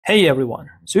Hey everyone,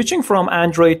 switching from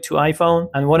Android to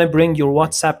iPhone and want to bring your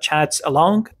WhatsApp chats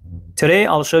along? Today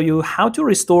I'll show you how to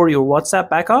restore your WhatsApp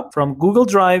backup from Google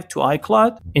Drive to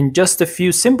iCloud in just a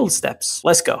few simple steps.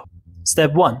 Let's go.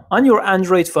 Step 1. On your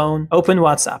Android phone, open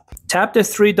WhatsApp. Tap the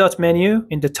three-dot menu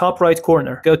in the top right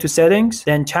corner. Go to Settings,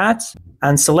 then Chats,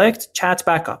 and select Chat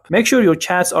Backup. Make sure your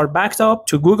chats are backed up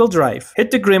to Google Drive.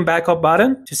 Hit the green backup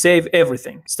button to save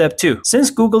everything. Step 2.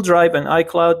 Since Google Drive and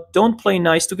iCloud don't play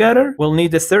nice together, we'll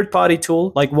need a third-party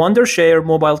tool like Wondershare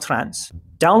Mobile Trans.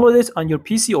 Download it on your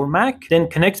PC or Mac, then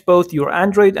connect both your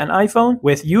Android and iPhone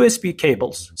with USB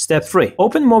cables. Step 3.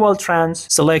 Open Mobile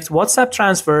Trans, select WhatsApp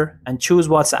Transfer, and choose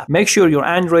WhatsApp. Make sure your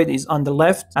Android is on the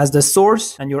left as the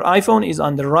source and your iPhone is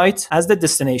on the right as the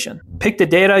destination. Pick the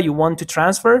data you want to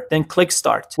transfer, then click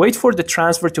Start. Wait for the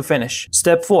transfer to finish.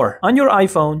 Step 4. On your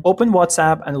iPhone, open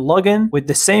WhatsApp and log in with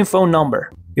the same phone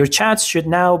number. Your chats should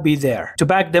now be there. To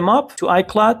back them up to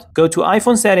iCloud, go to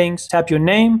iPhone settings, tap your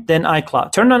name, then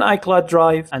iCloud. Turn on iCloud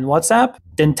Drive and WhatsApp,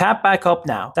 then tap Backup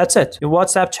now. That's it. Your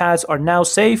WhatsApp chats are now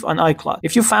safe on iCloud.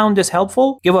 If you found this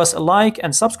helpful, give us a like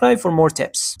and subscribe for more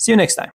tips. See you next time.